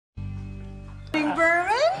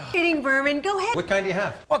morning, Vermin. Go ahead. What kind do you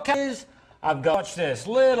have? What kind is? I've got, watch this,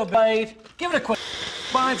 little bite. Give it a quick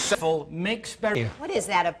 5 full mixed berry. What is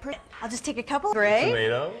that? I'll just take a couple. Gray.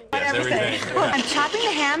 Tomato. Yes, Everything. everything. I'm chopping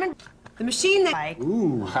the ham and the machine that I.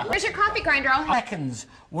 Ooh. Where's your coffee grinder? I'll have Seconds.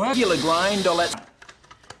 Regular grind or let's.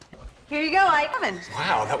 Here you go, Ike. Muffins.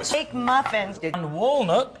 Wow, that was... Make muffins. And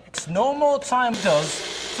walnut, it's no more time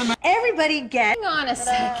does to make Everybody get Hang on a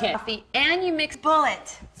second. Coffee, and you mix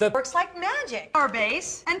bullet. The- Works like magic. Our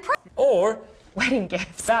base and or wedding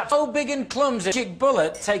gifts. that so big and clumsy magic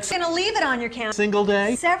bullet takes gonna leave it on your counter. Single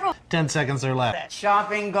day? Several. 10 seconds or less.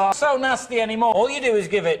 shopping got so nasty anymore. All you do is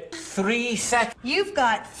give it 3 seconds. You've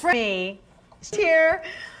got me here.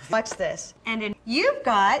 Watch this. And then you've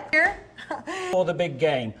got here. For the big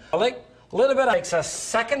game. A little bit takes a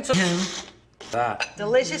second to do that.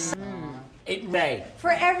 Delicious. It may.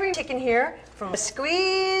 For every chicken here, from a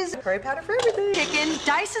squeeze, curry powder for everything. Chicken,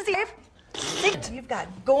 dices the You've got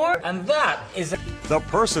gore. And that is The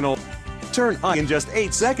personal turn on in just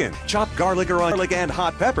 8 seconds. Chop garlic or garlic and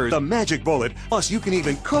hot peppers. The magic bullet. Plus, you can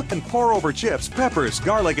even cook and pour over chips, peppers,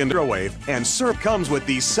 garlic, and microwave. And syrup comes with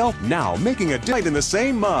these now making a delight in the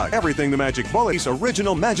same mug. Everything the magic bullet's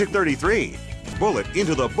original Magic 33. Bullet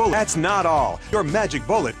into the bullet. That's not all. Your magic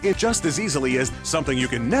bullet is just as easily as something you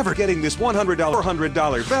can never getting this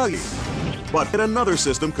 $100 value. But get another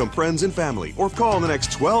system come friends and family, or call the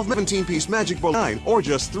next 12 17-piece Magic Bullet 9, or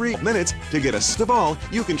just 3 minutes to get a set of all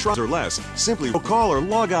you can trust or less. Simply call or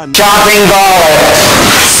log on. Shopping garlic.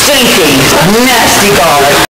 Stinky, nasty garlic.